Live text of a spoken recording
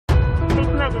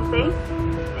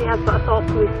emergency. He has got assault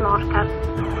police marker.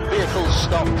 Vehicle's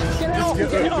stopped. Get off!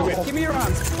 Get off! Give me your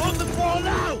hands! On the floor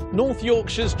now! North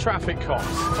Yorkshire's traffic cops.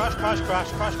 Crash, crash, crash,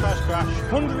 crash, crash, crash.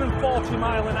 140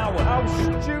 mile an hour. How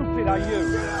stupid are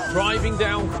you? Driving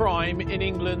down crime in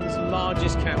England's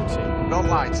largest county. Don't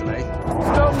lie to me.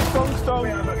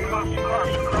 Stone.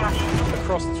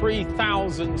 Across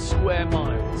 3,000 square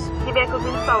miles. Your vehicle's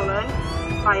been stolen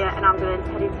via an ambulance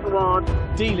heading towards.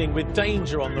 Dealing with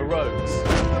danger on the roads.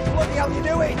 What the bloody hell are you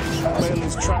doing? Male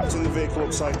is trapped in the vehicle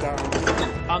upside down.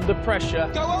 Under pressure.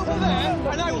 Go over there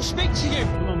and I will speak to you.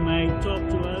 Come on, mate, talk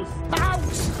to us. Out!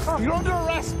 You're under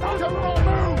arrest. Do not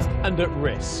move. And at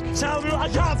risk. Tell me what I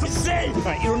can't see.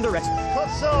 Right, you're under arrest.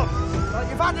 What's up?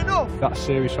 You've had enough. That's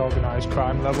serious organised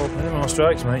crime level. Any more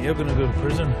strikes, mate, you're going to go to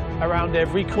prison. Around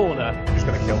every corner, He's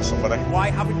going to kill somebody. Why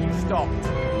haven't you stopped?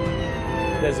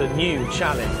 there's a new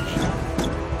challenge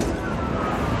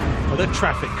for the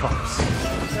traffic cops.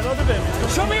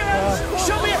 Show me your hands!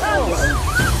 Show me your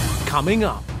hands! Coming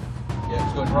up. Yeah,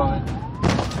 it's going wrong.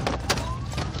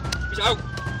 He's out.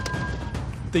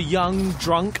 The young,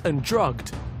 drunk and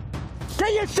drugged.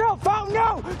 Get yourself out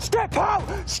now! Step out!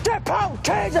 Step out!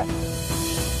 Taser!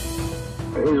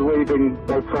 He's waving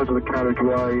both sides of the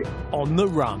carriageway. On the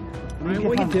run.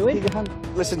 What are you doing?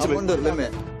 Listen to me. Under the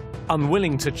limit.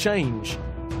 Unwilling to change.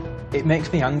 It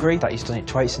makes me angry that he's done it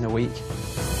twice in a week.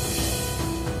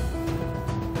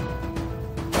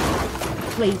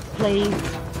 Please.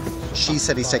 She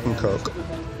said he's taking coke.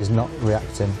 He's not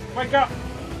reacting. Wake up!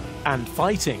 And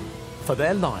fighting for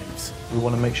their lives. We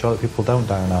want to make sure that people don't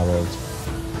die on our roads.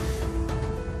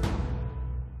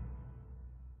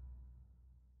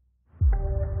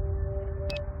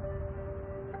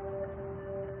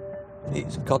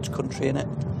 It's God's country, innit?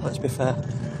 Let's be fair.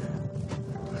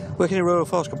 Working in a rural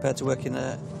force compared to working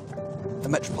a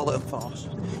metropolitan force.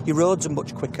 Your roads are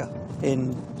much quicker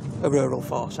in a rural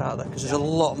force, aren't they? Because there's a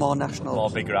lot more nationals. More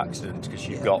bigger accidents because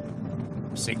you've got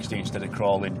 60 instead of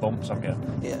crawling bumps,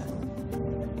 haven't you? Yeah.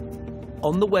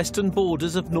 On the western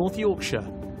borders of North Yorkshire,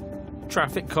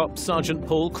 traffic cops Sergeant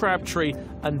Paul Crabtree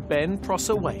and Ben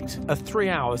Prosser-Waite are 3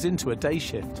 hours into a day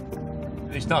shift.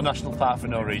 It's not a national park for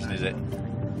no reason, is it?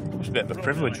 It's a bit of a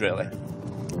privilege, really.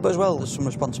 But as well, there's some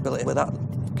responsibility with that.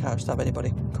 Can't just have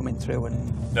anybody coming through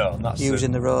and No, that's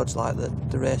using the roads like the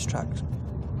racetracks.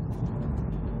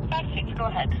 56, go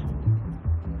ahead.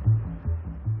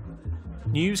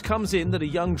 News comes in that a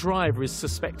young driver is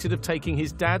suspected of taking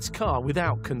his dad's car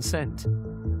without consent.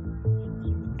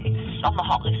 It's on the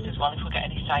hot list as well if we get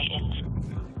any sightings.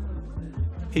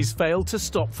 He's failed to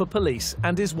stop for police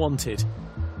and is wanted.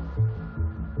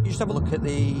 You just have a look at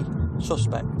the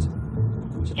suspect.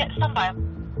 Yeah, stand by.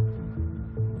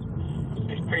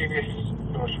 His previous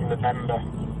was from November.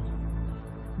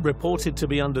 Reported to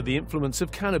be under the influence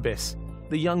of cannabis,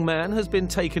 the young man has been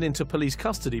taken into police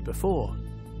custody before.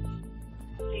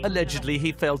 Allegedly,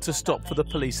 he failed to stop for the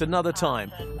police another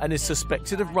time and is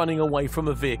suspected of running away from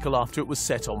a vehicle after it was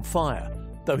set on fire,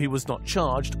 though he was not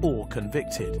charged or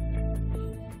convicted.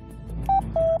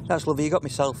 That's lovely. You got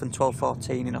myself and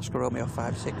 1214 in Oscar Romeo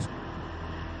 56. It's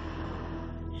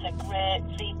a great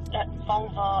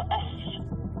Volvo S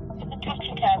in the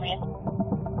traffic area.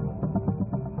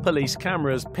 Police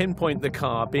cameras pinpoint the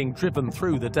car being driven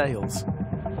through the Dales.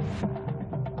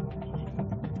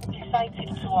 Sighted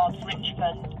towards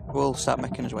Richmond. We'll start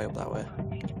making his way up that way.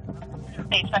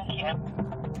 Thank you.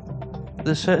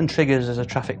 There's certain triggers as a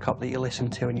traffic cop that you listen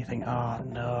to and you think, oh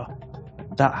no,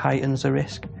 that heightens the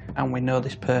risk. And we know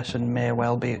this person may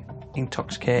well be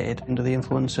intoxicated under the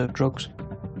influence of drugs.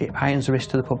 It heightens the risk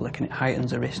to the public and it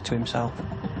heightens the risk to himself.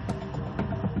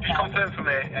 Just confirm for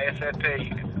me,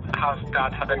 ASAP, has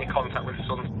Dad had any contact with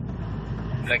son?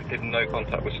 Negative, no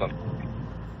contact with son.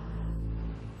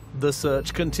 The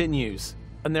search continues,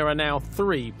 and there are now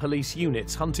 3 police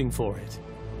units hunting for it.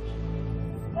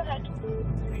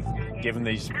 Given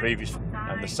these previous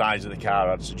and the size of the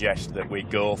car, I'd suggest that we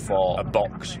go for a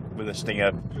box with a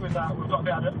stinger. With that, we've got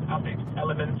the added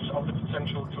elements of the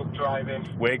potential drug driving.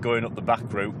 We're going up the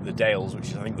back route, the Dales, which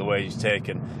is I think the way he's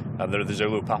taken, and there are the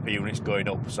Zulu Papa units going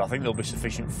up, so I think they'll be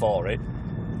sufficient for it.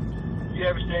 Yeah,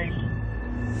 received.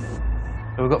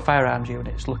 So we've got firearms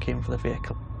units looking for the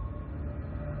vehicle.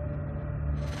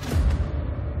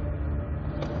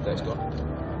 That's gone.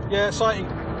 Yeah, sighting.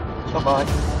 Not bad.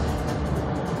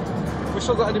 We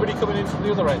still got anybody coming in from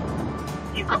the other end?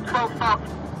 You've got 12 foot.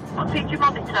 What's each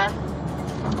monitor?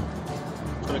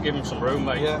 Gonna give him some room,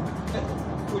 mate. Yeah.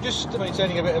 We're just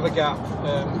maintaining a bit of a gap.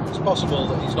 It's possible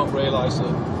that he's not realised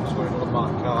that we're in an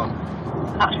unmarked car.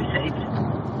 That's received.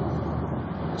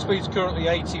 Speed's currently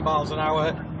 80 miles an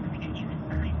hour.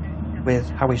 with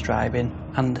how he's driving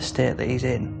and the state that he's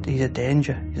in, he's a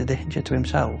danger. He's a danger to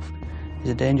himself.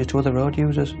 He's a danger to other road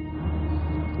users.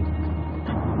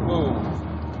 Ooh.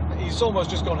 He's almost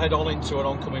just gone head-on into an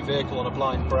oncoming vehicle on a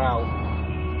blind brow.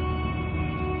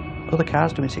 Other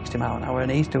cars doing 60 mile an hour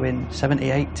and he's doing 70,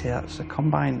 80. That's a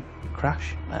combined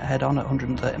crash head-on at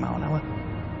 130 mile an hour.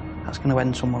 That's going to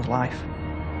end someone's life.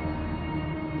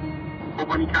 But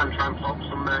when you can, try and plot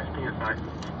some stinger sight.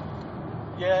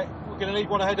 Yeah, we're going to need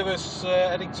one ahead of us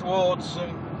heading towards...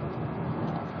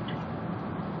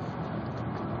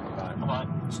 Right,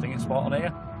 stinger spot on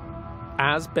here.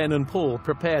 As Ben and Paul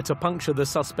prepare to puncture the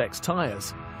suspect's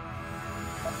tyres.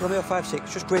 Romeo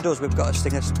 56, just grid us, we've got a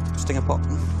stinger pot.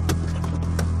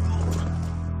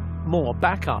 More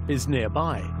backup is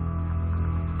nearby. Do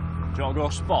you want to go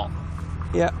spot?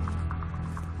 Yeah.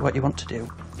 What you want to do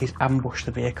is ambush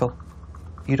the vehicle.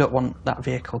 You don't want that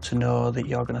vehicle to know that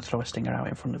you're going to throw a stinger out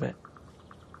in front of it.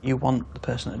 You want the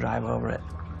person to drive over it.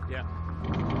 Yeah.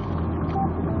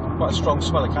 Quite a strong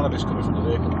smell of cannabis coming from the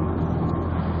vehicle.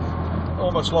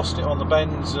 Almost lost it on the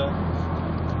bends. Is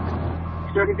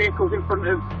there any vehicles in front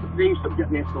of the subject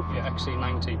vehicle? Yeah,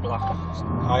 XC90 black.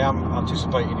 I am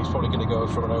anticipating he's probably going to go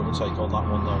for an overtake on that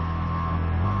one though.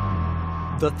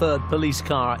 The third police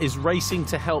car is racing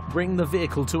to help bring the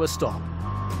vehicle to a stop.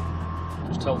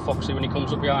 Just tell Foxy when he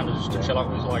comes up behind us just to chill out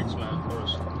with his lights, mate, for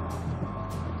us.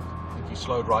 I think he's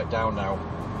slowed right down now.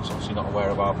 He's obviously not aware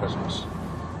of our presence.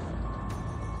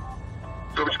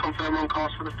 So we just confirm on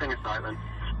course for the stinger site then?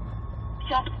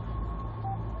 Just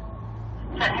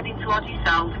heading towards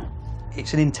yourself.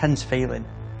 It's an intense feeling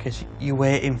because you're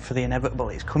waiting for the inevitable.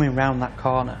 It's coming round that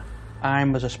corner.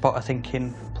 I'm, as a spotter,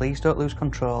 thinking, please don't lose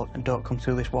control and don't come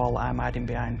through this wall that I'm hiding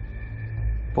behind.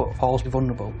 But Paul's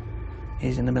vulnerable.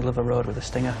 He's in the middle of a road with a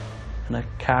stinger and a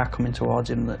car coming towards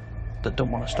him that don't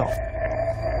want to stop.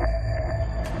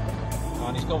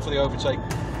 And he's gone for the overtake.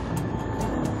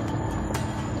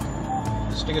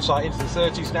 Stinger sight into the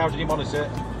 30s now, did you monitor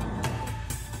it?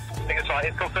 Stinger sight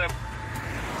is confirmed.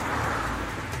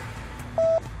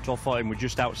 Joel Fortin, we're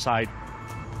just outside.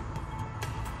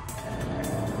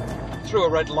 Through a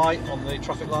red light on the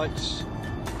traffic lights.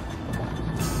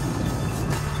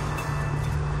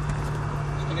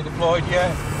 Stinger deployed,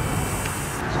 yeah.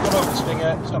 It's gone over the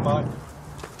stinger, stand by.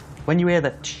 When you hear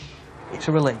that, it's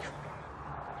a relief.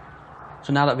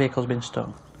 So now that vehicle's been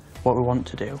stung, what we want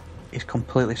to do is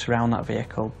completely surround that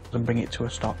vehicle and bring it to a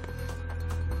stop.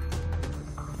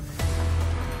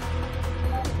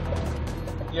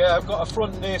 Yeah, I've got a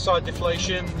front near side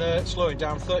deflation, slowing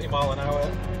down 30 mile an hour.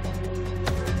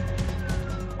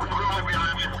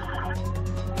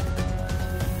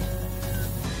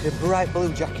 The bright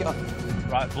blue jacket on.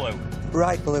 Right, blue.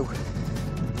 Bright blue. Front's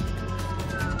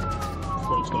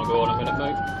going to go on a minute,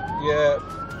 mate. Yeah,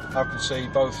 I can see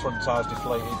both front tyres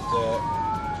deflated.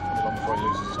 Long before he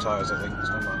loses his tyres, I think.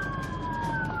 Stand by.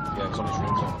 Yeah, it's on his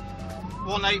rims.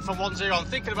 18 from 10. I'm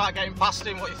thinking about getting past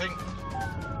him. What do you think?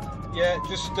 Yeah,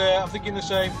 just I'm thinking the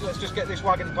same. Let's just get this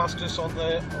wagon past us on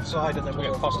the side and then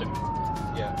we'll get past him.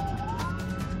 Yeah.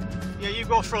 Yeah, you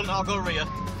go front, I'll go rear.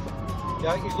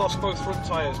 Yeah, I think he's lost both front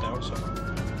tyres now. So.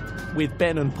 With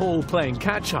Ben and Paul playing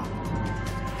catch-up.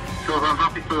 Sure, I'm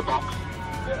happy for the box.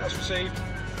 Yeah, that's received.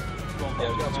 Yeah, we're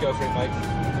going to have to go for it, mate.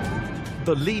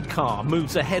 The lead car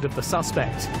moves ahead of the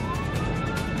suspect,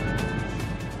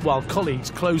 while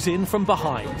colleagues close in from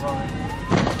behind.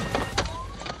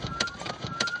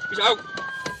 He's out.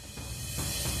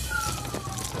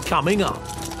 Coming up.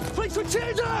 Police for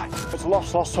Cheddar! It's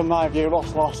lost from my view,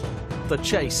 lost. The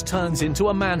chase turns into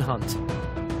a manhunt.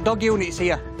 Dog units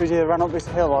here. He's either ran up this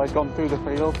hill or he's gone through the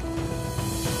field.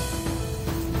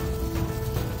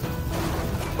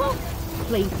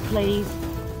 Please.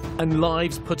 And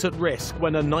lives put at risk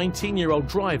when a 19-year-old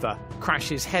driver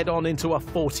crashes head-on into a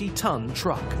 40-ton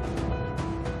truck.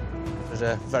 There's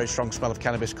a very strong smell of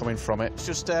cannabis coming from it. It's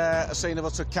just a scene of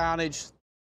utter carnage.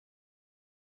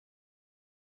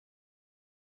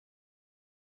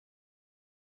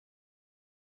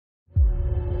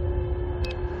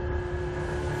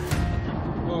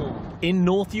 In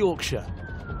North Yorkshire. Yeah,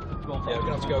 we're going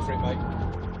to have to go for it, mate.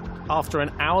 After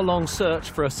an hour-long search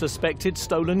for a suspected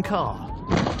stolen car.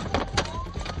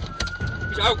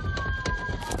 He's out.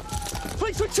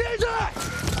 Police for Cheddar!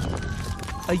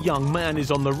 A young man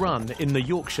is on the run in the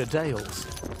Yorkshire Dales.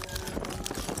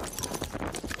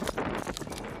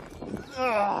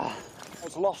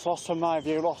 It's lost from my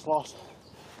view, lost.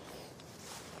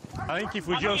 I think if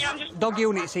we just... Dog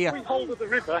units here. We hold of the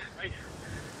river.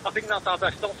 I think that's our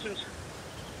best options.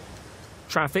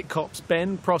 Traffic cops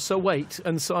Ben Prosser Waite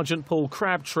and Sergeant Paul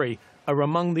Crabtree are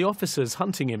among the officers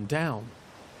hunting him down.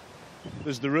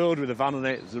 There's the road with a van on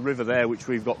it, there's the river there which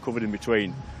we've got covered in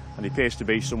between, and he appears to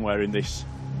be somewhere in this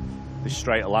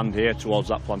straight of land here towards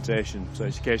that plantation, so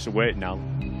it's a case of waiting now.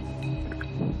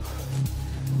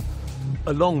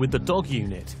 Along with the dog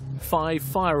unit, 5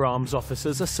 firearms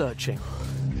officers are searching.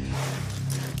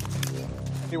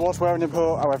 He was wearing a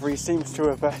coat, however, he seems to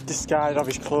have discarded of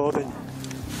his clothing.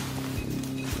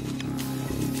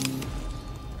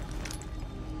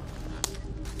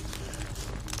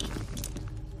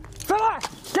 Fella,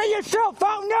 get yourself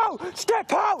out now!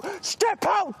 Step out! Step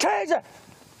out, Taser!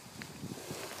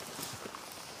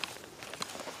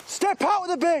 Step out of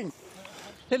the bin!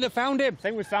 Didn't have found him. I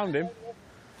think we found him.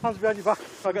 Hands behind your back.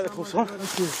 I'll get the cuffs on.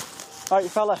 Right,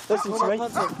 fella, listen to me.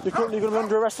 You're currently going to be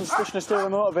under arrest on suspicion of stealing a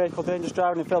motor vehicle, dangerous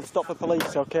driving and failed to stop the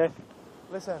police, OK?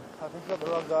 Listen, I think you got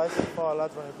the wrong guys. There's 4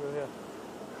 lads running through here.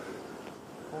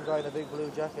 One guy in a big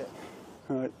blue jacket.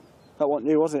 Right. That wasn't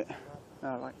you, was it?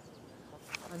 All right.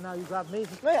 And now you grab me.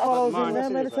 Mate, I was in there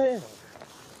meditating.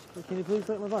 Can you please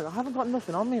take my bag? I haven't got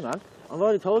nothing on me, man. I've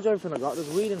already told you everything I got. There's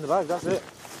weed in the bag, that's it.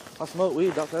 I smoke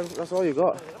weed, that's all you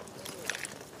got.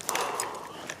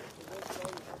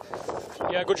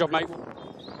 Yeah, good job, mate.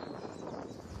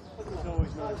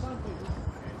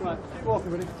 Right, keep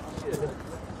walking, buddy. Is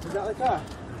that the car?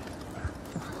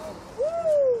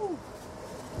 Woo!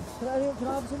 Can I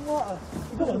have some water?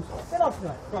 Come on, get off me.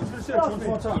 Get off me.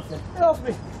 Get off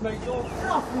me. Mate, get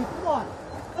off me, come on.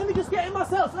 Let me just get in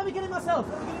myself. Let me get in myself.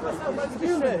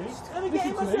 Let me get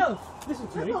in myself. Listen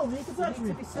to me. You can touch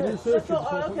me. Okay,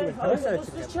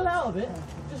 just chill out a bit.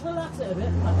 Just relax it a bit.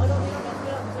 I don't need to get me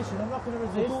out of position. I'm not going to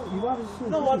resist.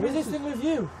 No, I'm resisting with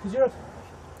you. Because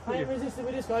I ain't resisted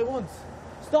with this guy once.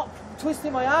 Stop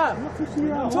twisting my arm.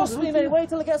 Trust me, mate. Wait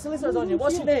till I get solicitors on you.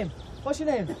 What's your name? What's your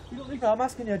name? I'm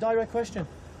asking you a direct question.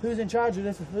 Who's in charge of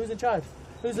this? Who's in charge?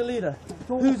 Who's the leader?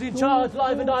 Who's in charge?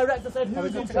 Live and direct. I said,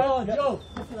 who's in charge? Yo,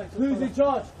 who's in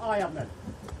charge? I am then.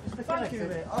 Thank you.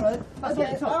 All right. That's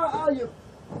on the top. How are you?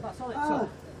 That's on the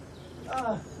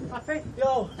top. Happy?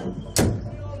 Yo.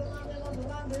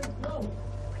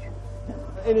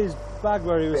 In his bag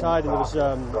where he was hiding, there was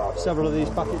several of these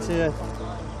packets here,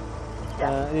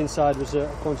 and inside was a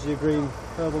quantity of green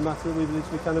herbal matter that we believe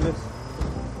to be cannabis.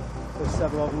 There's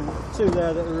several of them, 2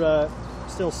 there that are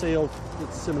still sealed,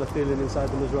 with similar feeling inside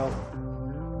them as well.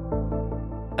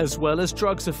 As well as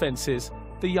drugs offences,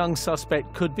 the young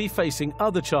suspect could be facing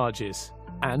other charges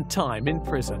and time in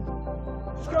prison.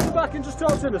 Just go back and just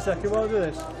talk to him a second while I do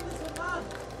this.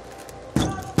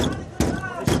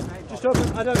 Just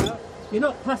open, I don't know. You're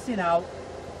not passing out.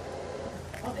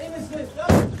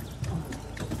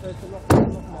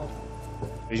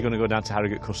 He's going to go down to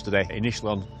Harrogate custody,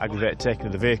 initially on aggravated taking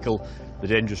of the vehicle, the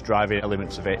dangerous driving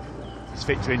elements of it. He's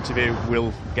fit to interview,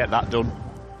 we'll get that done.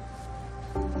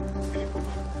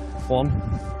 1,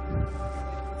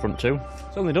 front 2.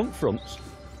 It's only done fronts.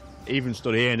 Even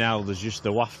stood here now, there's just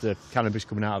the waft of cannabis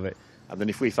coming out of it. And then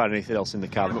if we find anything else in the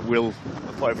car, we'll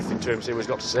put everything to him, see what he's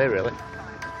got to say, really.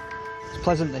 It's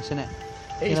pleasant, this, isn't it?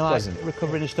 It is pleasant. Like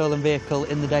recovering a stolen vehicle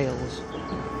in the Dales.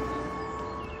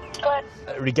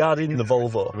 Regarding the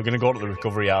Volvo, we're going to go to the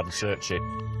recovery yard and search it.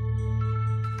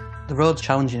 The road's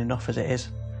challenging enough as it is.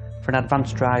 For an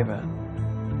advanced driver,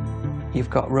 you've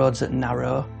got roads that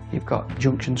narrow, you've got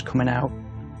junctions coming out,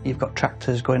 you've got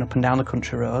tractors going up and down the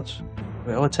country roads.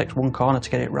 It only takes one corner to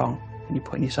get it wrong, and you're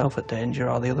putting yourself at danger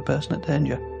or the other person at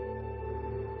danger.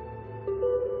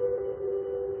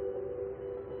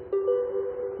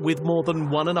 With more than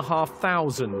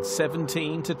 1,500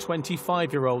 17 to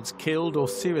 25-year-olds killed or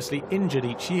seriously injured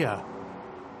each year,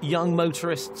 young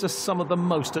motorists are some of the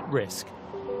most at risk,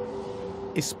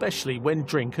 especially when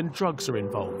drink and drugs are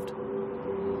involved.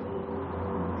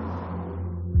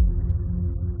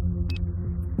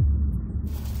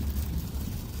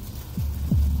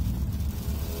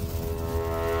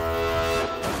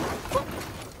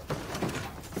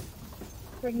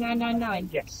 Ring 999.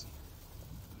 Yes.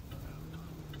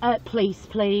 Police,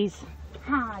 please.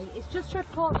 Hi, it's just a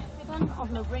report given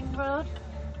on the Ring Road.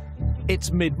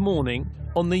 It's mid-morning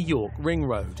on the York Ring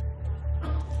Road.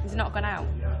 He's not gone out.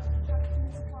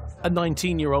 A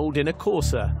 19-year-old in a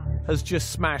Corsa has just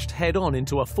smashed head-on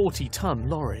into a 40-ton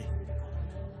lorry.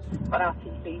 On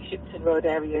RTC Shipton Road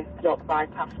area, York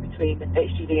bypass between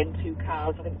HGV and 2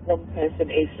 cars. I think one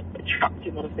person is trapped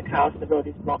in one of the cars and the road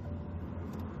is blocked.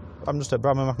 I'm just at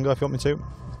Bramham, I can go if you want me to.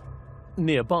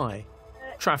 Nearby,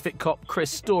 traffic cop Chris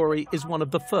Story is one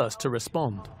of the first to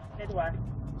respond.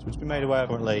 So we've been made aware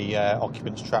currently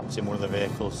occupants trapped in one of the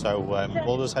vehicles, so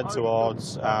we'll just head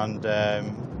towards and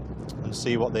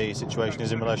see what the situation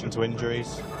is in relation to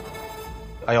injuries.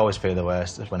 I always fear the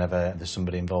worst whenever there's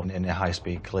somebody involved in a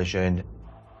high-speed collision.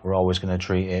 We're always going to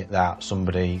treat it that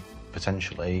somebody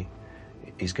potentially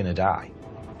is going to die.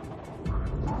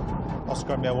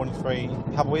 Oscar Romeo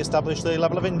 13, have we established the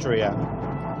level of injury yet?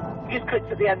 Just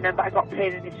clicked at the end then, but I got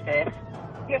pain in his face.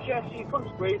 Yes, he comes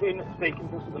breathing, speaking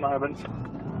to us at the moment.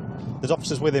 There's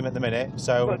officers with him at the minute,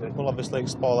 so we'll obviously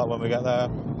explore that when we get there.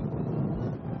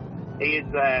 He is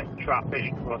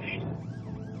traffic crushed.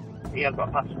 He has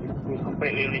got passenger who's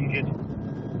completely uninjured.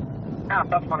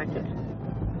 That's monitored.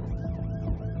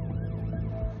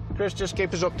 Chris, just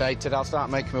keep us updated. I'll start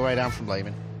making my way down from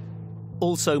Leaming.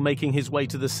 Also making his way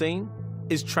to the scene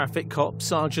is traffic cop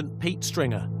Sergeant Pete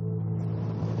Stringer.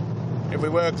 If we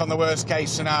work on the worst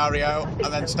case scenario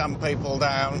and then stand people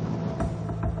down.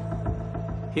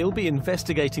 He'll be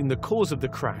investigating the cause of the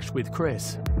crash with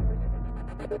Chris.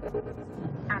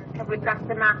 And have we grabbed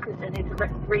the markers and his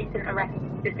recent arrest,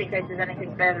 just in case there's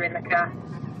anything further in the car?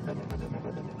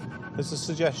 There's a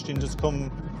suggestion just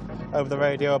come over the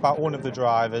radio about one of the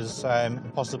drivers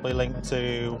possibly linked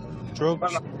to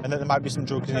drugs, and that there might be some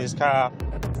drugs in his car.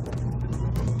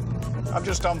 I'm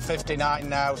just on 59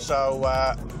 now, so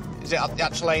is it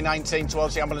actually A19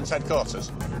 towards the ambulance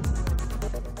headquarters?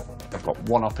 They've got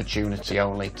one opportunity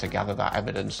only to gather that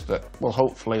evidence that will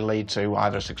hopefully lead to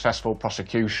either a successful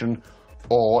prosecution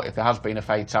or, if there has been a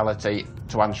fatality,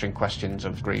 to answering questions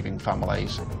of grieving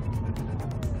families.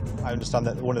 I understand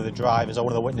that one of the drivers or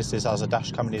one of the witnesses has a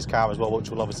dash cam in his car as well, which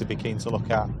we'll obviously be keen to look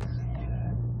at.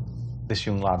 This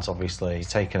young lad's obviously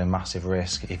taken a massive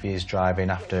risk if he is driving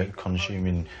after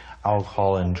consuming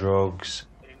alcohol and drugs,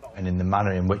 and in the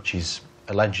manner in which he's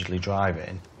allegedly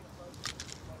driving.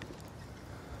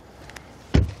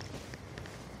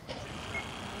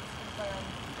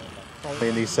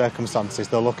 In these circumstances,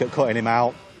 they'll look at cutting him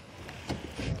out.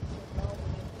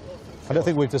 I don't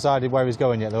think we've decided where he's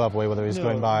going yet, though, have we? Whether he's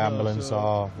going by ambulance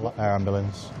or air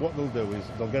ambulance. What they'll do is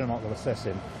they'll get him out, they'll assess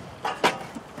him.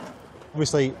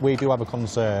 Obviously, we do have a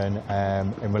concern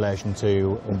in relation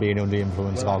to him being under the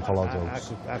influence of alcohol or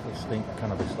drugs. I could stink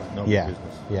cannabis like nobody's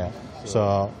business. Yeah.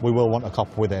 So we will want a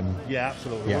cop with him. Yeah,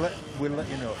 absolutely. Yeah. We'll let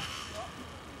you know.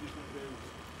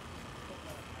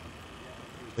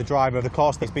 The driver, of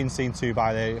course, he's been seen to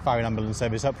by the fire and ambulance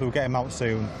service. Hopefully we'll get him out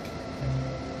soon.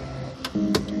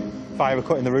 Fire were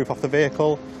cutting the roof off the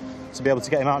vehicle to be able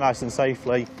to get him out nice and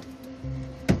safely.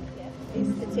 He's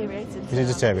deteriorating.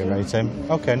 He's deteriorating.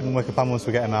 OK, and we'll make a plan once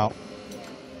we get him out.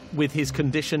 With his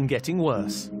condition getting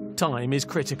worse, time is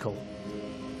critical.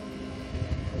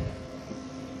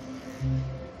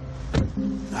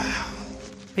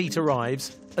 Pete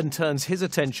arrives and turns his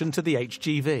attention to the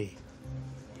HGV.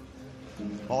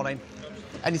 Morning.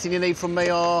 Anything you need from me,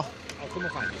 or...? I'll come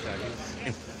and find you,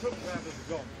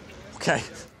 sir. OK.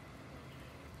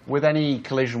 With any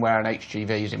collision where an HGV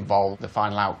is involved, the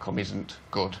final outcome isn't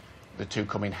good. The two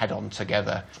coming head-on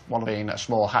together, one being a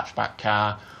small hatchback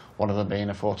car, one of them being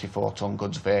a 44-tonne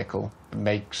goods vehicle,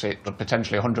 makes it a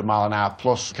potentially 100-mile-an-hour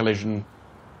plus collision.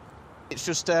 It's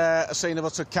just a scene of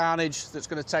utter carnage that's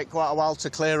going to take quite a while to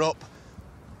clear up.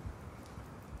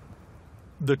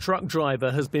 The truck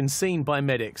driver has been seen by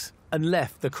medics and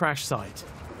left the crash site.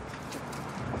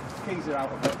 Keys are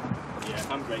out of it. Yeah,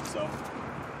 handbrake's off.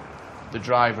 The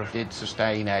driver did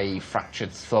sustain a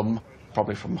fractured thumb,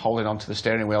 probably from holding onto the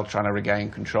steering wheel trying to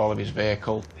regain control of his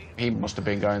vehicle. He must have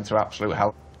been going through absolute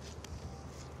hell.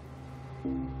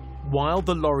 While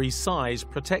the lorry's size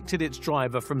protected its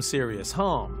driver from serious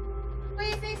harm,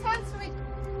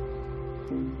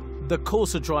 the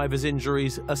Corsa driver's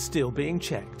injuries are still being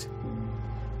checked.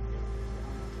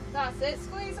 That's it,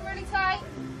 squeeze them really tight.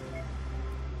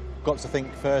 Got to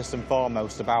think first and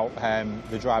foremost about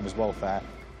the driver's welfare.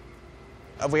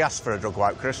 Have we asked for a drug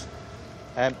wipe, Chris?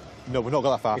 No, we've not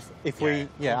got that far. If we,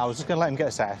 I was just going to let him get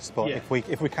assessed, but if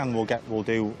we can, we'll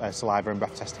do a saliva and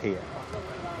breath test here.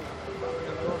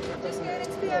 Just going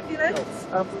into the ambulance.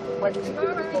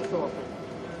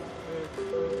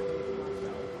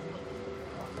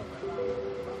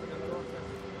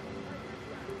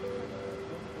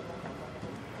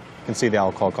 You can see the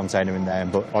alcohol container in there,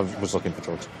 but I was looking for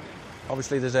drugs.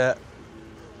 Obviously, there's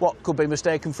what could be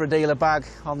mistaken for a dealer bag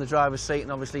on the driver's seat,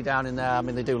 and obviously down in there, I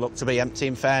mean, they do look to be empty,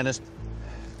 in fairness.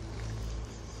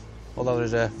 Although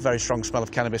there's a very strong smell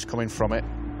of cannabis coming from it.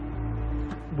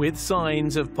 With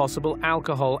signs of possible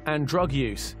alcohol and drug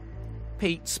use,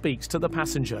 Pete speaks to the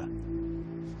passenger.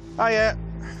 Hiya.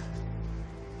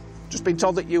 Just been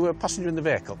told that you were a passenger in the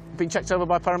vehicle. Been checked over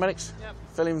by paramedics? Yep.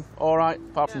 Feeling all right,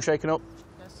 apart from shaking up?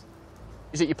 Yes.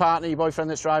 Is it your partner, your boyfriend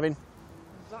that's driving? Is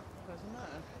that person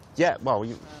there? Yeah, well,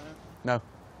 you... No.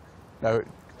 No,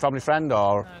 family friend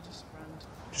or...? No, just a friend.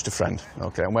 Just a friend,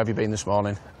 OK. And where have you been this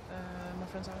morning? My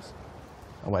friend's house.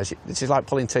 This is like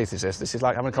pulling teeth, is this? This is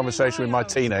like having a conversation with my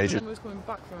teenager. I was coming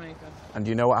back from Acre. And do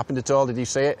you know what happened at all? Did you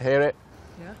see it, hear it?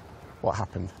 Yeah. What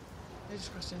happened? He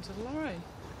just crashed into the lorry.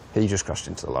 He just crashed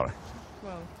into the lorry.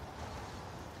 Well,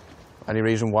 Any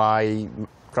reason why he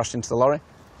crashed into the lorry?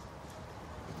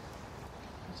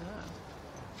 I don't know.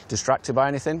 Distracted by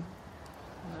anything?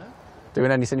 No.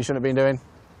 Doing anything you shouldn't have been doing?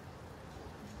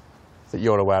 That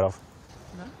you're aware of?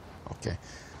 No. Okay.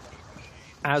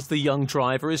 As the young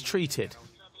driver is treated,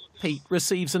 Pete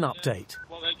receives an update.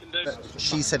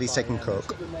 She said he's taking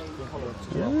coke.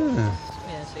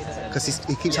 Because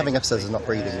he keeps having episodes of not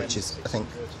breathing, which is, I think,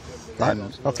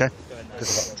 okay.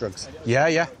 Because of drugs. Yeah,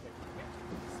 yeah.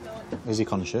 Is he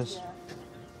conscious?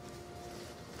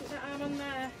 Put that arm on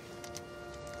there.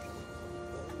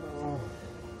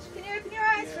 Can you open your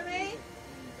eyes for me?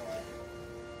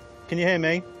 Can you hear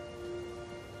me?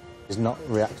 He's not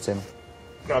reacting.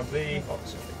 Grab the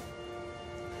oxygen.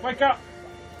 Wake up!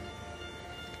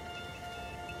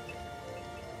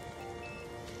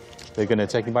 They're going to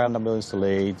take him by ambulance to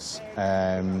Leeds.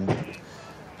 Have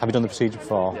you done the procedure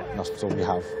before in hospital? We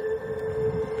have.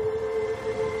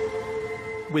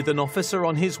 With an officer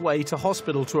on his way to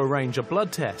hospital to arrange a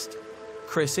blood test,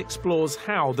 Chris explores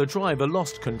how the driver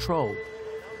lost control.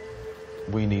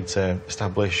 We need to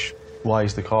establish why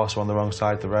is the car so on the wrong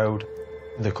side of the road.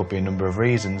 There could be a number of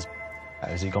reasons.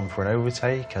 Has he gone for an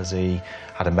overtake? Has he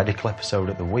had a medical episode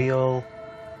at the wheel?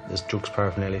 There's drugs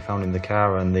paraphernalia found in the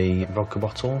car and the vodka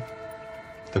bottle.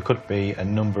 There could be a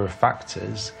number of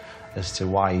factors as to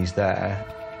why he's there.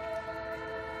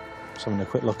 Just having a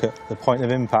quick look at the point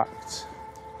of impact.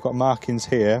 We've got markings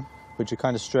here, which are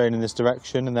kind of straying in this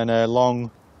direction, and then a long,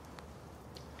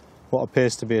 what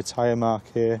appears to be a tyre mark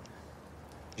here.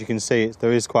 As you can see,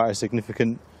 there is quite a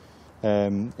significant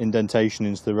indentation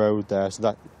into the road there, so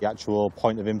that's the actual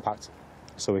point of impact.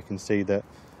 So we can see that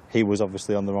he was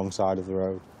obviously on the wrong side of the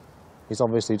road. He's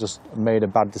obviously just made a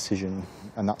bad decision,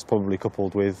 and that's probably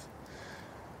coupled with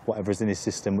whatever is in his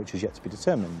system, which is yet to be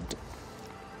determined.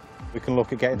 We can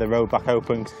look at getting the road back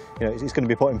open. You know, it's going to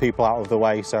be putting people out of the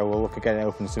way, so we'll look at getting it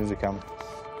open as soon as we can.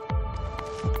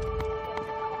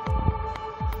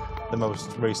 The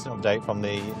most recent update from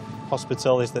the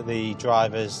hospital is that the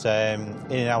driver's in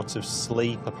and out of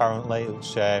sleep, apparently,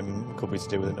 which could be to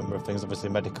do with a number of things, obviously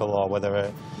medical, or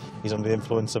whether he's under the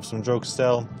influence of some drugs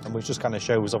still, and which just kind of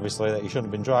shows, obviously, that he shouldn't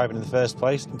have been driving in the first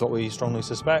place, what we strongly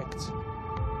suspect.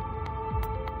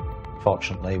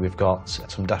 Fortunately, we've got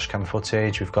some dashcam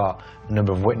footage, we've got a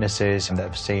number of witnesses that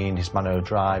have seen his manner of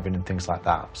driving and things like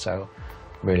that, so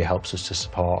it really helps us to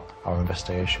support our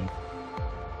investigation.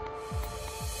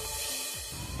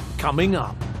 Coming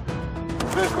up,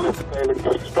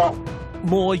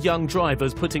 more young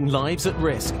drivers putting lives at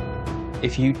risk.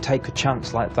 If you take a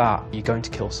chance like that, you're going to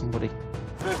kill somebody.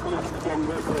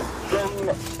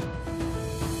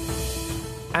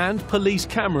 And police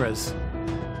cameras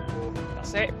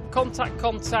That's it.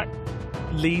 Contact.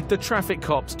 lead the traffic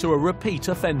cops to a repeat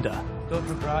offender. Don't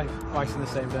drink drive twice in the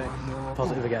same day.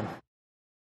 Positive again.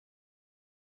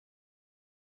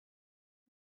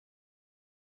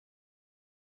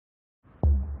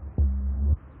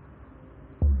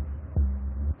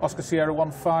 Oscar Sierra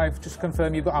 15, just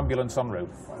confirm you've got ambulance en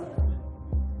route.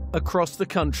 Across the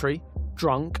country,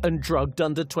 drunk and drugged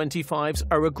under 25s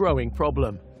are a growing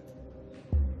problem.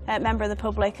 A member of the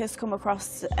public has come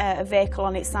across a vehicle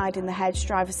on its side in the hedge.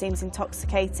 Driver seems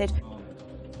intoxicated.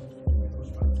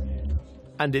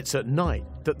 And it's at night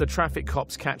that the traffic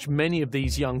cops catch many of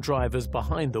these young drivers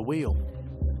behind the wheel.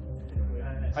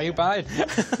 Are you buying?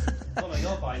 Oh, no,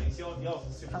 you're buying. It's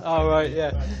yours. Oh, right,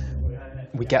 yeah.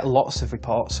 We get lots of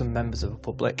reports from members of the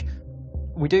public.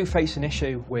 We do face an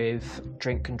issue with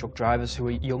drink and drug drivers who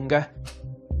are younger.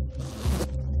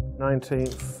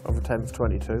 19th of the 10th,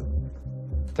 22.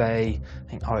 They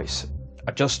think, oh, it's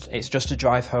just a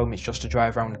drive home, it's just a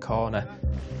drive around the corner.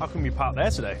 How come you parked there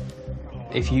today?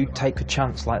 If you take a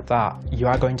chance like that, you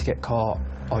are going to get caught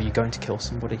or you're going to kill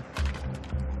somebody.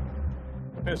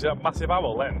 There's that massive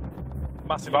owl then.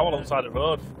 Massive owl on the side of the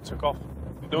road. Took off.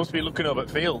 They must be looking over at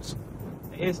fields.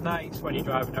 It is nice when you're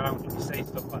driving around and you see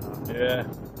stuff like that. Yeah.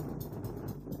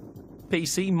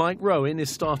 PC Mike Rowan is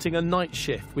starting a night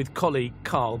shift with colleague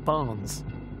Carl Barnes.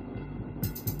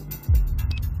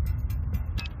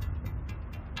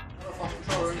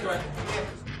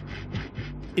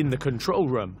 In the control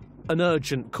room, an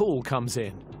urgent call comes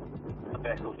in. The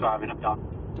vehicle's driving up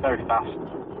down very fast,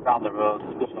 round the road,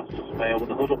 just not to fail with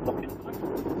the hood up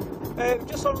looking.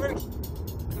 Just en route,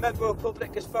 a member of the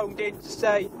public has phoned in to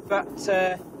say that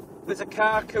there's a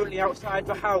car currently outside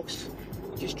the house,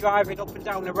 just driving up and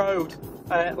down the road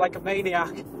like a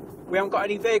maniac. We haven't got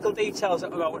any vehicle details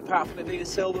at the moment, apart from it being a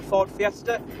silver Ford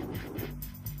Fiesta.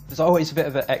 There's always a bit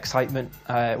of excitement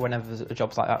whenever a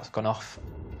job like that's gone off.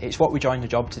 It's what we joined the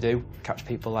job to do, catch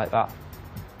people like that.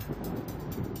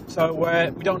 So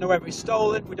we don't know whether it's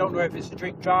stolen, we don't know if it's a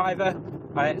drink driver,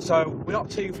 so we're not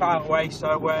too far away,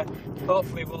 so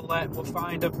hopefully we'll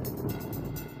find them.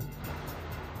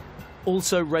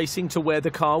 Also racing to where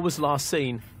the car was last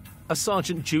seen are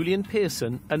Sergeant Julian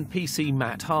Pearson and PC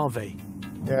Matt Harvey.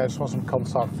 Yeah, I just want some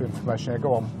contact information here,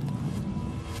 go on.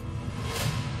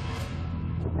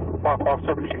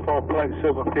 574 plate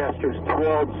silver Fiesta is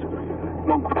towards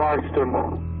Monk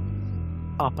Fryston.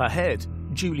 Up ahead,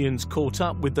 Julian's caught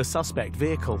up with the suspect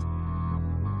vehicle.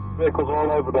 Vehicles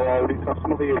all over the road, it's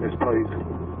some of the units, please.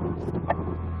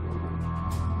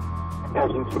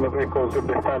 Presence from the vehicles will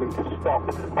be failing to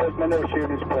stop. There's my newest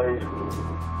units, please.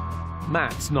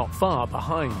 Matt's not far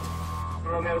behind.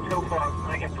 Romeo 24,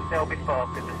 I get to Selby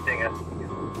Park with the Stinger.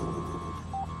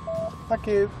 Thank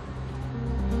you.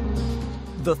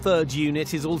 The third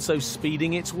unit is also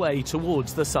speeding its way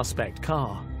towards the suspect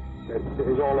car. It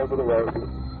is all over the road.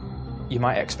 You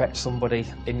might expect somebody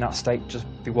in that state just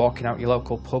be walking out your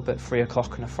local pub at 3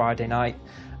 o'clock on a Friday night,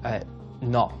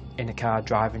 not in a car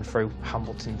driving through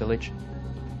Hambleton Village.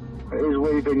 It is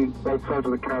weaving both sides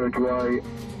of the carriageway.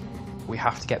 We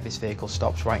have to get this vehicle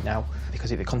stopped right now,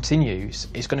 because if it continues,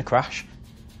 it's going to crash.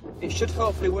 It should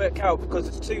hopefully work out, because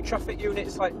there's 2 traffic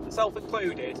units, like myself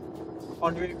included,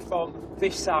 en route from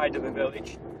this side of the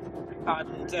village,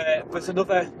 and there's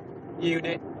another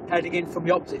unit heading in from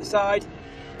the opposite side.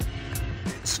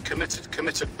 It's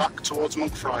committed back towards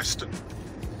Monk Fryston.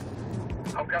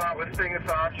 I'll get out with Stinger,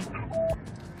 Sarge.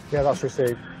 Yeah, that's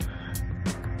received.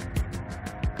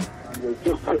 And we've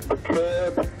just hit the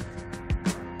curb.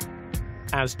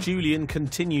 As Julian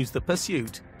continues the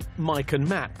pursuit, Mike and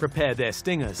Matt prepare their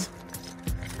Stingers.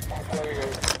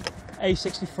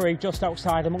 A63 just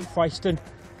outside of Monk Fryston.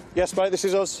 Yes, mate, this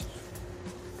is us.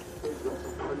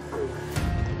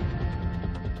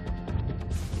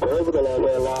 Over the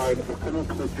railway line, coming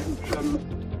to the junction.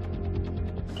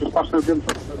 Just past the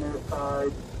junction to the near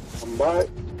side. Come back.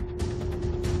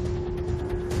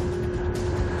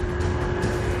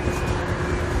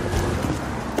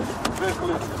 Vehicle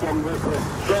is strong, vehicle is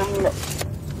strong.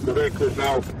 The vehicle is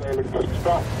now failing to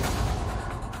stop.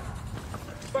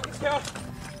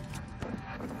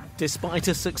 Despite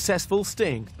a successful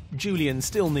sting, Julian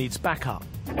still needs backup.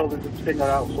 So there's a Stinger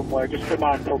out somewhere, just be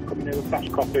mindful coming near the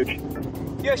Thatch Cottage.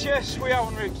 Yes, we are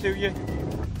en route to you.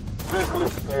 Vehicle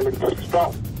is failing to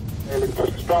stop. Failing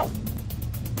to stop.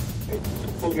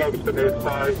 It's pulling over to the near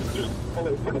side. Just pull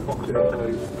it to the box in,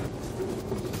 please.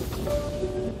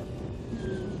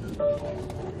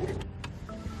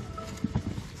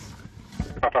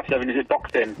 557, is it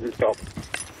boxed in and stop?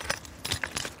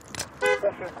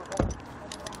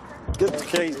 Good to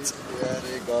Kate. Yeah,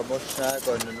 there you go. Much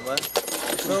going in the way.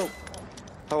 So,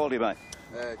 how old are you, mate?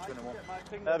 21.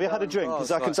 Have you had a drink?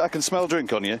 Because I can smell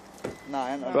drink on you. No,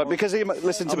 I ain't. Right, because you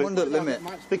listen to me. I'm under the limit.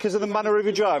 Because of the manner of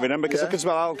your driving and because I can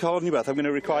smell alcohol in your breath, I'm going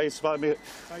to require you to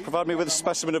provide me with a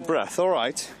specimen of breath. All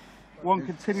right. One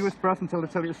continuous breath until they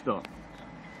tell you to stop.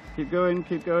 Keep going,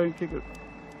 keep going, keep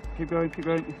going, keep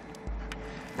going.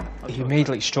 He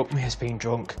immediately struck me as being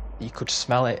drunk. You could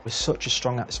smell it. There was such a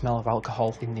strong smell of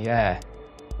alcohol in the air,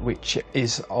 which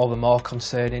is all the more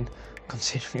concerning,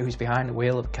 considering he was behind the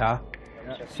wheel of the car.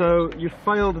 So you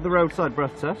failed the roadside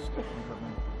breath test.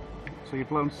 So you've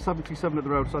blown 77 at the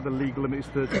roadside, the legal limit is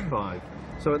 35.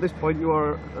 So at this point you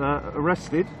are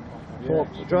arrested for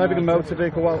driving a motor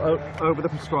vehicle while over the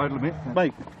prescribed limit.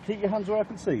 Mate, keep your hands where I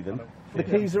can see them. The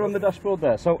keys are on the dashboard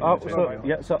there. So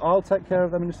I'll take care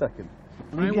of them in a second.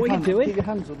 What are you doing? Keep your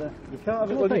hands up there. You can't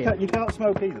have it. You can't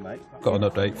smoke either, mate. Got an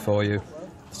update for you.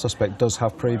 The suspect does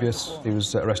have previous. He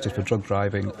was arrested for drug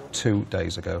driving 2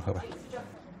 days ago.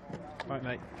 Right,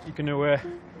 mate. You're going to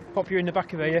pop you in the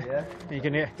back of here. Yeah. And you're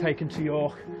going to get taken to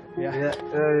York. Yeah.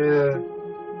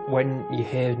 When you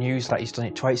hear news that he's done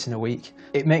it twice in a week,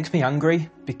 it makes me angry,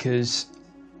 because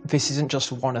this isn't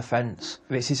just one offence.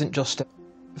 This isn't just a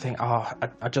thing,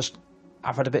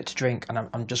 I've had a bit to drink and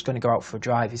I'm just going to go out for a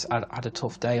drive. He's had a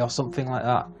tough day or something like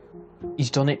that.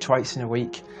 He's done it twice in a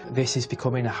week. This is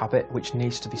becoming a habit which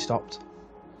needs to be stopped.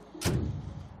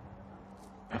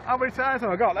 How many tires have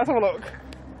I got? Let's have a look.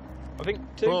 I think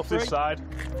 2, Both 3. this side.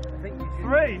 I think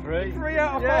 3. 3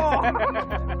 out of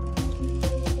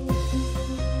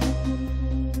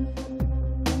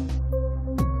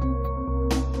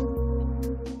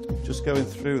 4. Just going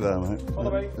through there, mate.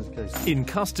 Follow me. In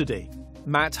custody,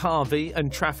 Matt Harvey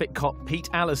and traffic cop Pete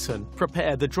Allison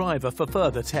prepare the driver for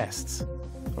further tests.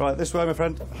 Right, this way, my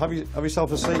friend. Have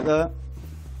yourself a seat there.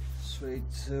 Sweet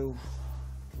too.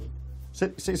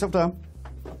 Sit yourself down.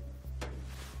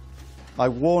 I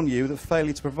warn you that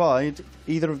failure to provide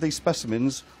either of these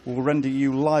specimens will render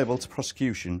you liable to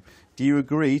prosecution. Do you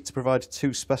agree to provide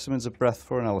 2 specimens of breath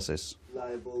for analysis?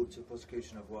 Liable to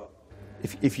prosecution of what?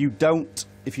 If you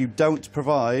don't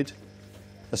provide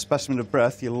a specimen of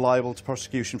breath, you're liable to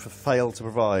prosecution for fail to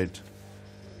provide.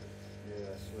 Yeah,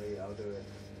 sweet, I'll do it.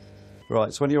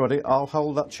 Right, so when you're ready, I'll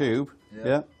hold that tube.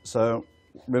 Yeah. So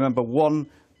remember, 1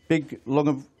 big lung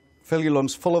of, fill your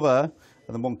lungs full of air,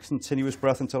 and then 1 continuous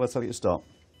breath until I tell you to stop.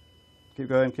 Keep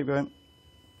going, keep going.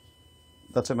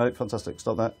 That's it, mate. Fantastic.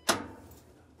 Stop there.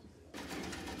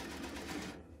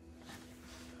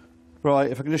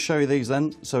 Right, if I can just show you these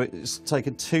then. So it's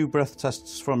taken 2 breath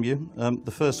tests from you.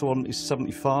 The first one is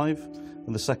 75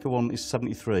 and the second one is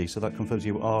 73, so that confirms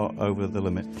you are over the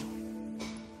limit.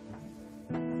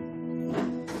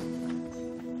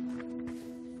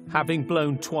 Having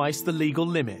blown twice the legal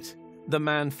limit, the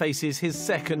man faces his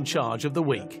 2nd charge of the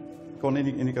week. Go on,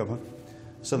 in you go, man.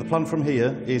 So the plan from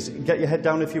here is get your head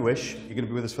down if you wish. You're going to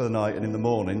be with us for the night, and in the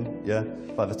morning, yeah,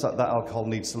 by the time that alcohol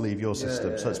needs to leave your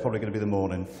system, so it's probably going to be the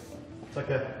morning. Take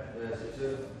care.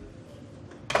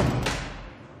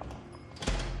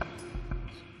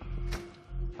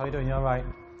 How you doing? You all right?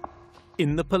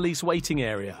 In the police waiting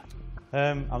area.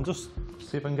 I'll just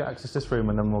see if I can get access to this room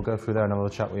and then we'll go through there and have a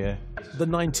chat with you. The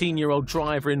 19-year-old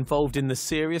driver involved in the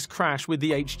serious crash with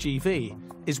the HGV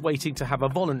is waiting to have a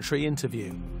voluntary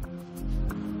interview.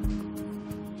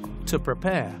 To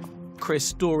prepare, Chris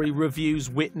Story reviews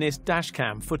witness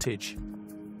dashcam footage.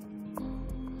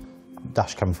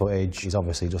 Dashcam footage is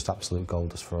obviously just absolute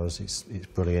gold for us. It's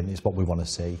brilliant. It's what we want to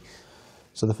see.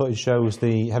 So the footage shows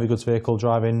the heavy goods vehicle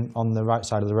driving on the right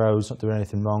side of the road, not doing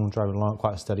anything wrong, driving along at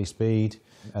quite a steady speed.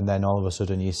 And then all of a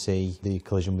sudden you see the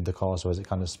collision with the Corsa as it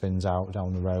kind of spins out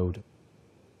down the road.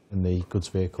 And the goods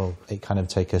vehicle, it kind of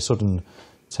takes a sudden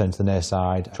turn to the near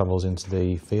side, travels into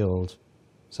the field.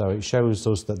 So it shows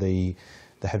us that the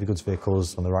heavy goods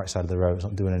vehicle's on the right side of the road, it's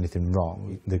not doing anything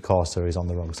wrong. The Corsa is on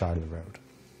the wrong side of the road.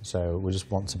 So we just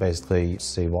want to basically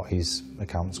see what his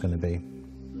account's going to be.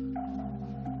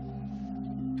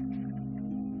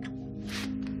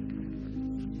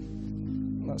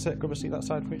 That's it, grab a seat that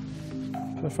side for me.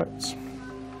 Perfect.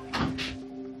 Do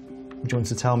you want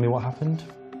to tell me what happened?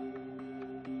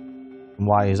 And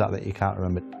why is that you can't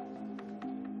remember?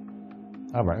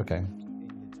 Oh, right, okay.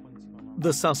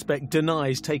 The suspect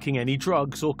denies taking any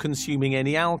drugs or consuming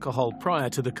any alcohol prior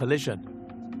to the collision.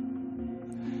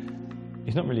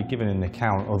 He's not really giving an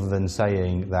account other than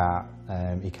saying that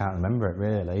he can't remember it,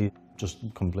 really. Just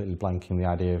completely blanking the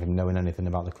idea of him knowing anything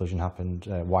about the collision happened,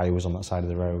 why he was on that side of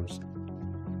the roads.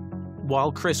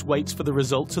 While Chris waits for the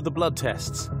results of the blood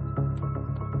tests,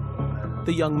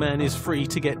 the young man is free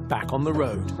to get back on the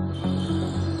road.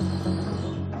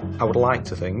 I would like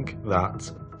to think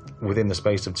that within the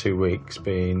space of 2 weeks,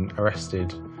 being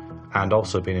arrested and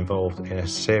also being involved in a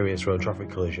serious road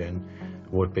traffic collision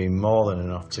would be more than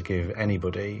enough to give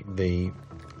anybody the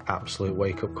absolute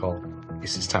wake-up call.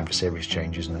 It's time for serious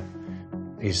change, isn't it?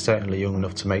 He's certainly young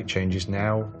enough to make changes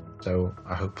now, so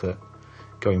I hope that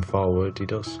going forward he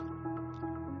does.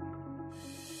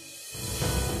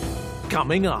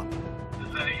 Coming up.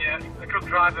 There's a drug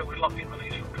driver with locked in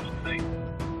release from custody.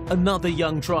 Another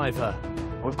young driver.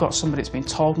 We've got somebody that's been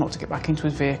told not to get back into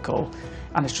his vehicle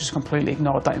and has just completely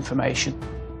ignored that information.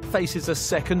 Faces a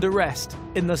 2nd arrest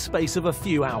in the space of a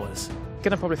few hours.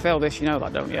 Gonna probably fail this, you know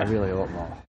that, don't you? I really hope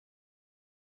not.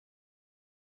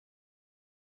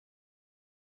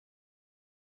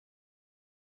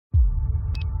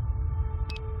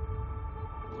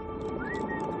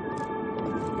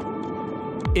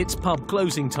 It's pub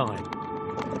closing time.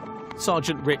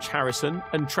 Sergeant Rich Harrison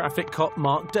and traffic cop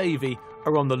Mark Davey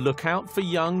are on the lookout for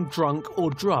young, drunk or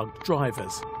drugged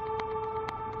drivers.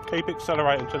 Keep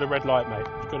accelerating to the red light, mate.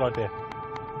 It's a good idea.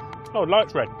 Oh,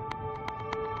 light's red.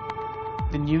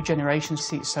 The new generation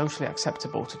see it socially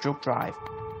acceptable to drug drive.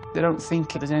 They don't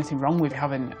think there's anything wrong with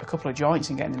having a couple of joints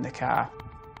and getting in the car.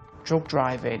 Drug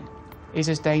driving is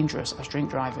as dangerous as drink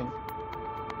driving.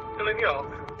 Still in York?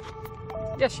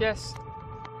 Yes.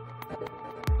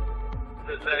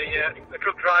 There's a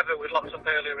drug driver was locked up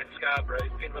earlier in Scarborough.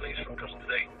 He's been released from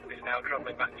custody. He's now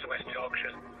travelling back to West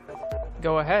Yorkshire.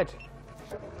 Go ahead.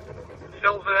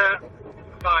 Silver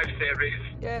 5 Series.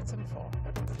 Yeah, 10-4.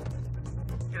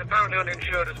 He's apparently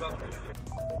uninsured as well.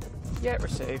 Yeah,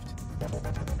 received.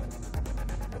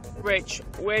 Rich,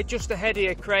 we're just ahead of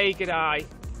you, Craig and I. Do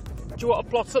you want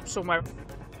to plot up somewhere?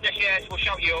 Yes, we'll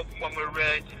shout you up when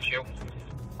we're in shoot.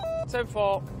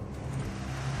 10-4.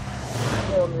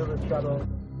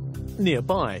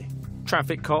 Nearby,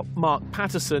 traffic cop Mark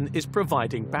Patterson is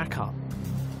providing backup.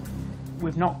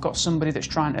 We've not got somebody that's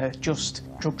trying to just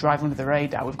drug drive under the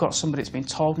radar. We've got somebody that's been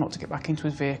told not to get back into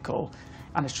his vehicle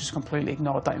and has just completely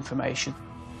ignored that information.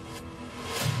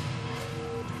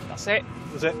 That's it.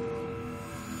 That's it.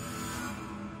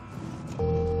 I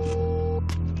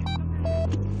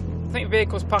think the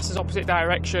vehicle's passed us opposite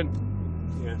direction.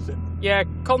 Yeah, that's it. Yeah,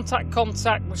 contact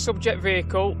with subject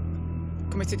vehicle.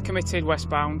 Committed,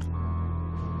 westbound.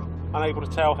 Unable to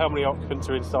tell how many occupants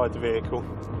are inside the vehicle.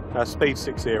 Speed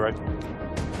 60.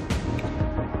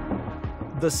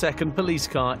 The second police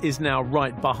car is now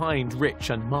right behind Rich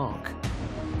and Mark.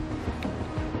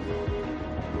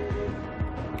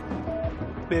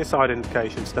 Near side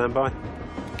indication, stand by.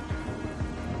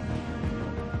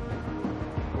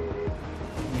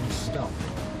 Stop.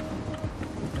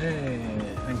 Hey,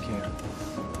 thank you.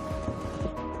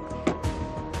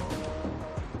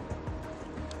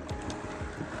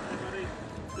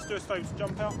 Just do a slow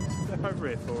jump out. Step over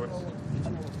here for us.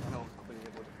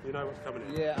 You know what's coming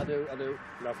in? Yeah, I do.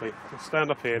 Lovely. Just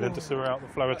stand up here and then just sort out the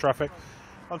flow of traffic.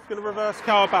 I'm just going to reverse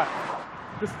car back.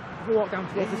 Just walk down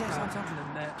towards this car.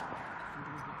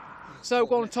 So,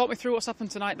 go on, talk me through what's happened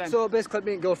tonight then. So basically,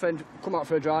 me and girlfriend come out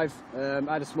for a drive. I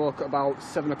had a smoke at about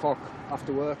 7 o'clock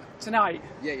after work. Tonight?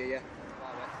 Yeah.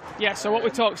 Yeah, so what we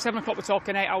talked, 7 o'clock, we're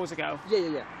talking 8 hours ago?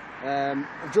 Yeah. I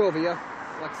drove here,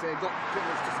 like I say, got pretty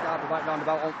much to Scarborough right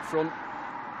roundabout on front.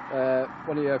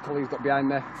 One of your colleagues got behind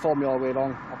me, followed me all the way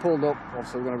along. I pulled up,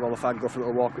 obviously we're going to roll a fag, go for a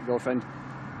little walk with girlfriend.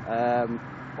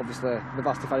 Obviously, they've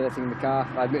asked if I had anything in the car.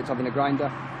 I admitted to having a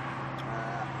grinder.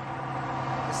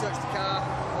 They searched the car,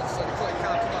 obviously they caught the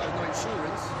car come out with no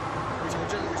insurance, which I'm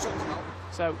genuinely shocked about.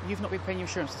 So, you've not been paying your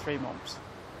insurance for 3 months?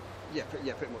 Yeah,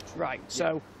 pretty much. Right,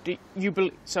 so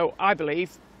so I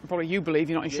believe, probably you believe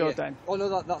you're not insured then? Oh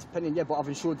no, that's pending, yeah, but I've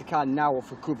insured the car now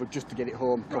for cover just to get it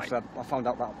home. Right. I found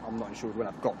out that I'm not insured when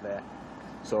I've got there.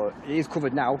 So it is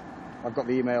covered now. I've got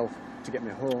the email to get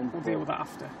me home. We'll deal with that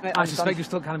after. I suspect you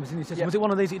still cannabis in your system. Yeah. Was it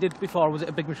one of these that you did before, or was it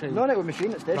a big machine? No, it was a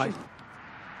machine at station. Right.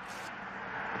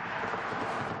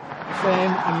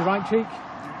 Same on your right cheek.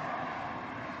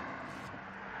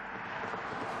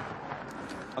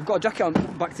 I've got a jacket on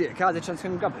back to the car. They're trying to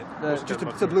grab it.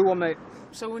 Just a blue one, mate.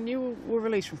 So when you were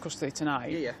released from custody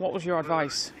tonight, what was your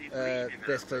advice?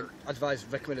 Basically,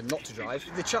 recommended not to drive.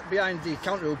 The chap behind the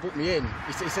counter who booked me in,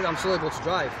 he said I'm still able to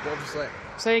drive, but obviously...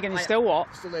 Say again, you're still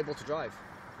what? Still able to drive.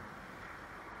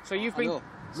 So you've been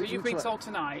told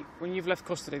tonight, when you've left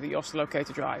custody, that you're still okay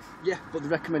to drive? Yeah, but they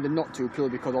recommended not to,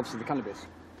 purely because obviously the cannabis.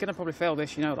 You're going to probably fail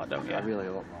this, you know that, don't you? I really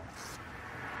hope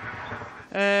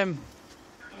not.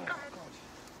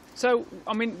 So,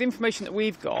 I mean, the information that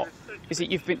we've got is that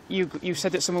you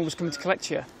said that someone was coming to collect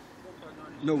you.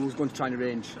 No one was going to try and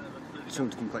arrange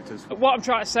someone to come collect us. What I'm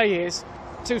trying to say is,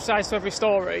 2 sides to every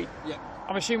story. Yeah.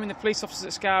 I'm assuming the police officers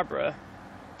at Scarborough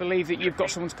believe that you've got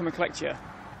someone to come and collect you.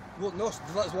 Well, no,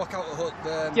 they let us walk out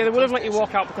of yeah, they would have let you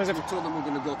walk out because we told them we're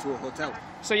going to go to a hotel.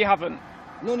 So you haven't?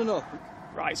 No.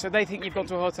 Right, so they think you've gone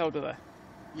to a hotel, do they?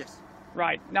 Yes.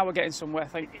 Right, now we're getting somewhere, I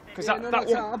think. Because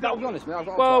I'll be honest, mate.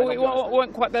 Well, we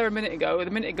weren't quite there a minute ago. A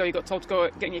minute ago, you got told to go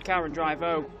get in your car and drive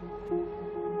home.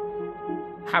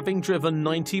 Having driven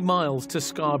 90 miles to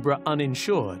Scarborough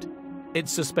uninsured,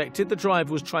 it's suspected the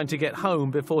driver was trying to get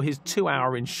home before his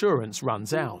 2-hour insurance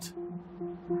runs out.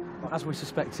 As we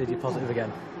suspected, you're positive again.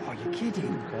 Oh, you're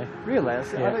kidding? Okay. Really?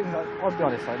 I'll be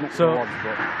honest, so,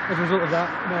 as a result of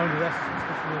that, no only less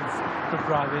suspicion of good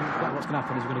driving, what's going to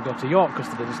happen is we're going to go to York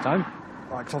custody this time.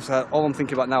 Right, because obviously, all I'm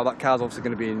thinking about now, that car's obviously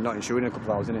going to be not insured in a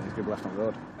couple of hours, isn't it? It's going to be left on the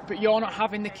road. But you're not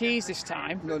having the keys this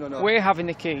time. No. We're having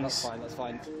the keys. That's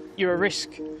fine. You're a risk.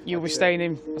 You'll be staying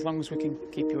in as long as we can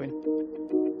keep you in.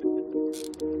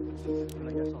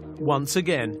 Once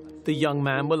again, the young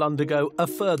man will undergo a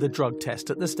further drug test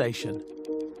at the station.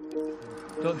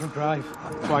 Don't drink drive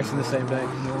twice in the same day.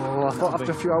 No, I thought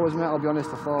after a few hours, mate, I'll be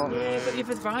honest, I thought... Yeah, but you've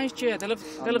advised you. They'll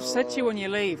have said to you when you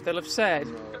leave, they'll have said,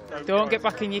 don't get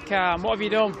back in your car. And what have you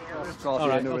done? All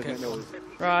right, okay.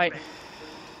 Right.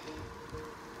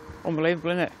 Unbelievable,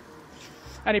 isn't it?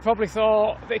 And he probably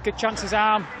thought that it could chance his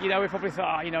arm. You know, he probably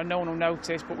thought, no one will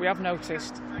notice, but we have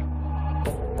noticed.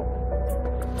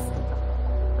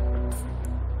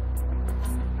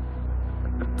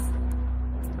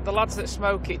 The lads that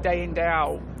smoke it day in, day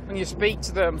out, when you speak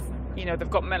to them, they've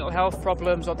got mental health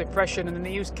problems or depression, and then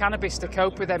they use cannabis to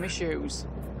cope with them issues.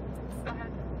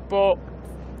 But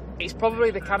it's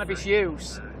probably the cannabis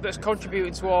use that's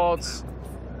contributing towards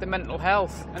the mental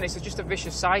health, and it's just a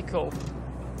vicious cycle.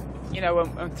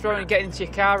 And getting into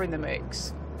your car in the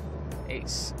mix,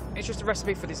 it's just a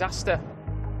recipe for disaster.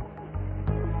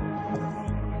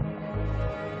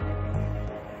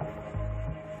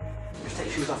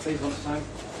 Please, one time.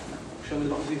 Show me the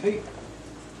bottom of your feet.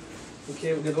 Thank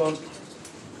you, good one.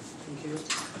 Thank you.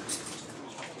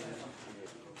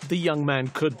 The young man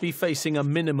could be facing a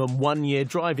minimum 1-year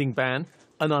driving ban,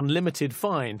 an unlimited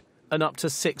fine, and up to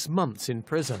 6 months in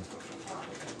prison.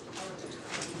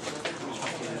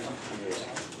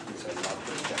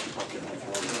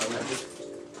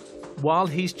 While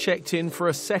he's checked in for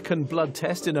a second blood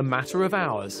test in a matter of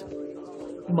hours,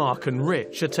 Mark and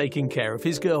Rich are taking care of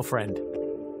his girlfriend.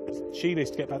 She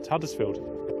needs to get back to Huddersfield.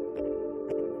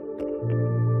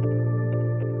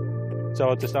 So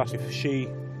I just asked if she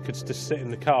could just sit in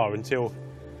the car until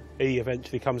he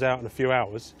eventually comes out in a few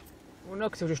hours. Well, no,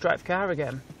 because he'll just drive the car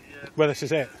again. Well, this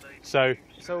is it. So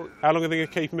how long are they going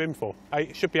to keep him in for?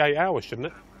 It should be 8 hours, shouldn't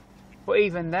it? But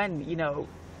even then, you know,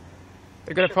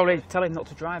 they're going to probably tell him not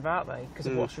to drive, aren't they? Because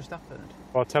of what's just happened.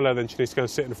 Well, I'll tell her then she needs to go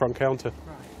and sit in the front counter.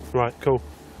 Right, cool.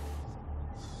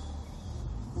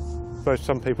 But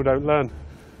some people don't learn.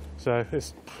 So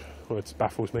it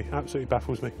baffles me, absolutely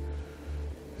baffles me.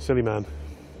 Silly man.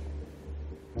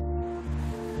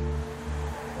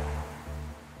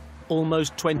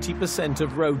 Almost 20%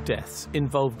 of road deaths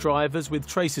involve drivers with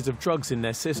traces of drugs in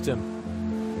their system,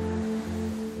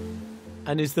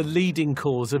 and is the leading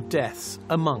cause of deaths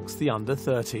amongst the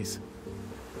under-30s.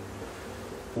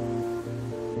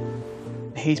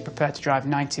 He's prepared to drive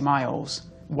 90 miles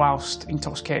whilst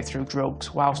intoxicated through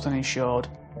drugs, whilst uninsured.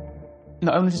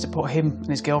 Not only does it put him and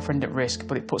his girlfriend at risk,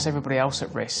 but it puts everybody else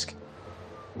at risk.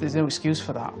 There's no excuse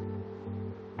for that.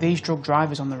 These drug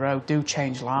drivers on the road do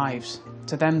change lives.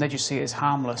 To them, they just see it as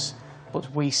harmless,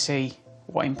 but we see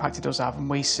what impact it does have, and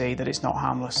we see that it's not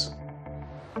harmless.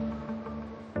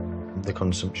 The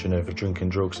consumption of drinking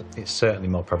drugs, it's certainly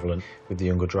more prevalent with the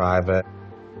younger driver.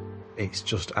 It's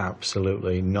just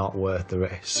absolutely not worth the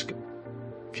risk.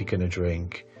 If you're going to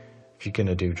drink, if you're going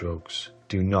to do drugs,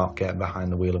 do not get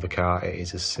behind the wheel of a car. It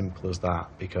is as simple as that,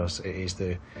 because it is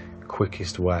the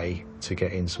quickest way to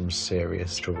get in some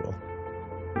serious trouble.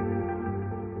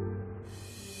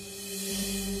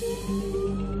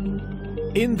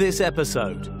 In this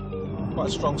episode, quite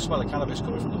a strong smell of cannabis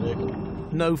coming from the vehicle.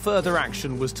 No further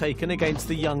action was taken against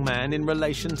the young man in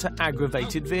relation to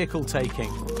aggravated vehicle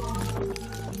taking.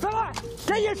 Fella,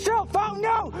 get yourself out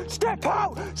now! Step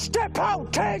out! Step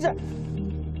out, taser!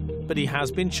 But he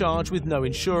has been charged with no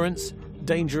insurance,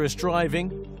 dangerous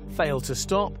driving, fail to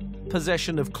stop,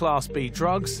 possession of Class B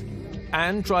drugs,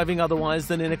 and driving otherwise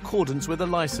than in accordance with a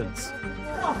licence.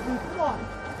 Come on!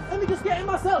 Let me just get in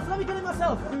myself! Let me get in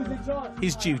myself! Who's in charge?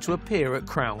 He's due to appear at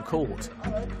Crown Court.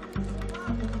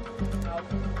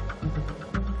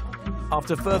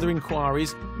 After further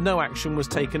inquiries, no action was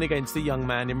taken against the young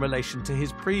man in relation to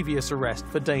his previous arrest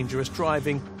for dangerous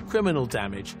driving, criminal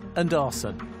damage and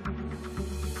arson.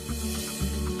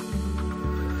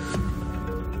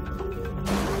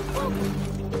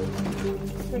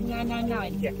 Ring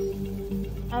 999. Yes.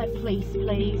 Police,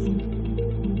 please.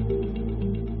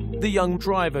 The young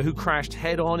driver who crashed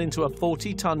head-on into a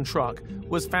 40-ton truck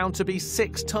was found to be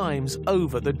 6 times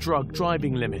over the drug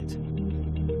driving limit.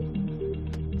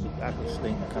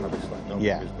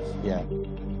 Yeah.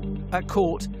 At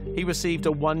court, he received a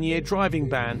 1-year driving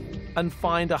ban and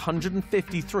fined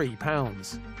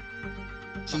 £153.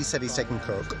 She said he's taking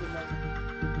coke.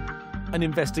 An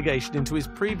investigation into his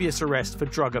previous arrest for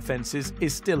drug offences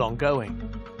is still ongoing.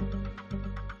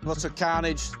 Lots of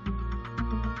carnage.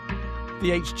 The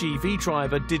HGV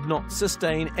driver did not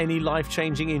sustain any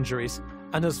life-changing injuries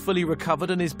and has fully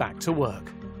recovered and is back to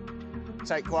work.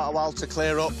 Take quite a while to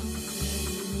clear up.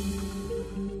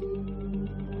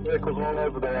 Vehicles all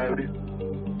over the road.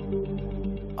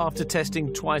 After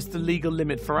testing twice the legal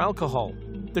limit for alcohol,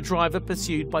 the driver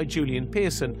pursued by Julian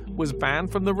Pearson was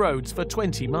banned from the roads for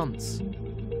 20 months.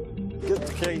 Good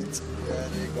to Kate. Yeah,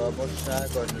 there you go,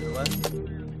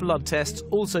 Blood tests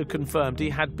also confirmed he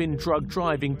had been drug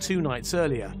driving 2 nights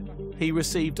earlier. He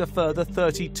received a further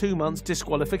 32 months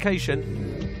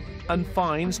disqualification and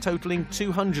fines totalling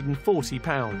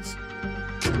 £240.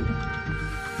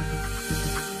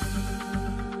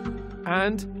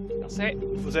 And that's it.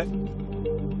 Was it?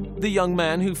 The young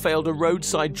man who failed a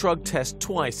roadside drug test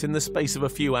twice in the space of a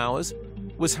few hours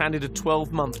was handed a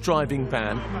 12-month driving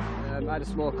ban. I had a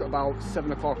smoke at about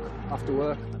 7 o'clock after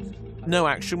work. No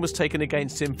action was taken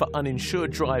against him for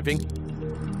uninsured driving.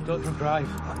 Don't drive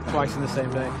twice in the same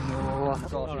day.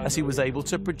 As he was able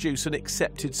to produce an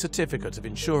accepted certificate of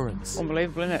insurance.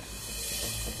 Unbelievable, isn't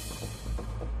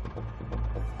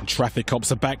it? Traffic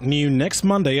cops are back new next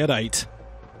Monday at 8.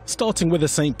 Starting with a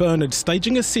St Bernard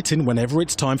staging a sit-in whenever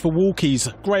it's time for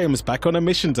walkies. Graham's back on a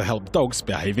mission to help dogs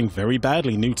behaving very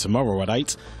badly new tomorrow at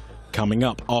 8. Coming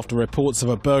up, after reports of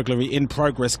a burglary in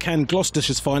progress, can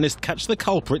Gloucestershire's finest catch the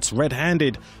culprits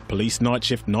red-handed? Police Night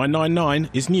Shift 999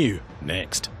 is new.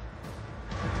 Next.